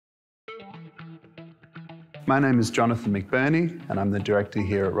My name is Jonathan McBurney and I'm the director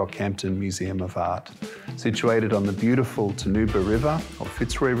here at Rockhampton Museum of Art, situated on the beautiful Tanuba River, or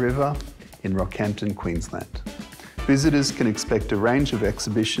Fitzroy River, in Rockhampton, Queensland. Visitors can expect a range of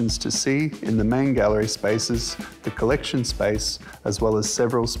exhibitions to see in the main gallery spaces, the collection space, as well as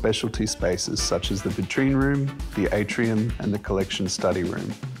several specialty spaces such as the vitrine room, the atrium and the collection study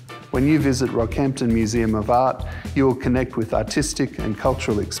room. When you visit Rockhampton Museum of Art, you will connect with artistic and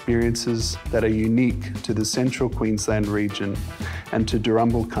cultural experiences that are unique to the central Queensland region and to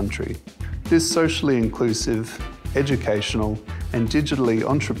Durrumbal country. This socially inclusive, educational and digitally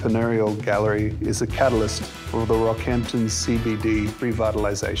entrepreneurial gallery is a catalyst for the Rockhampton CBD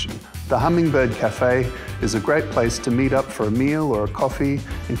revitalisation. The Hummingbird Cafe is a great place to meet up for a meal or a coffee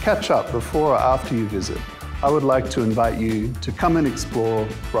and catch up before or after you visit. I would like to invite you to come and explore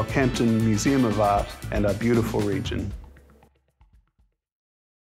Rockhampton Museum of Art and our beautiful region.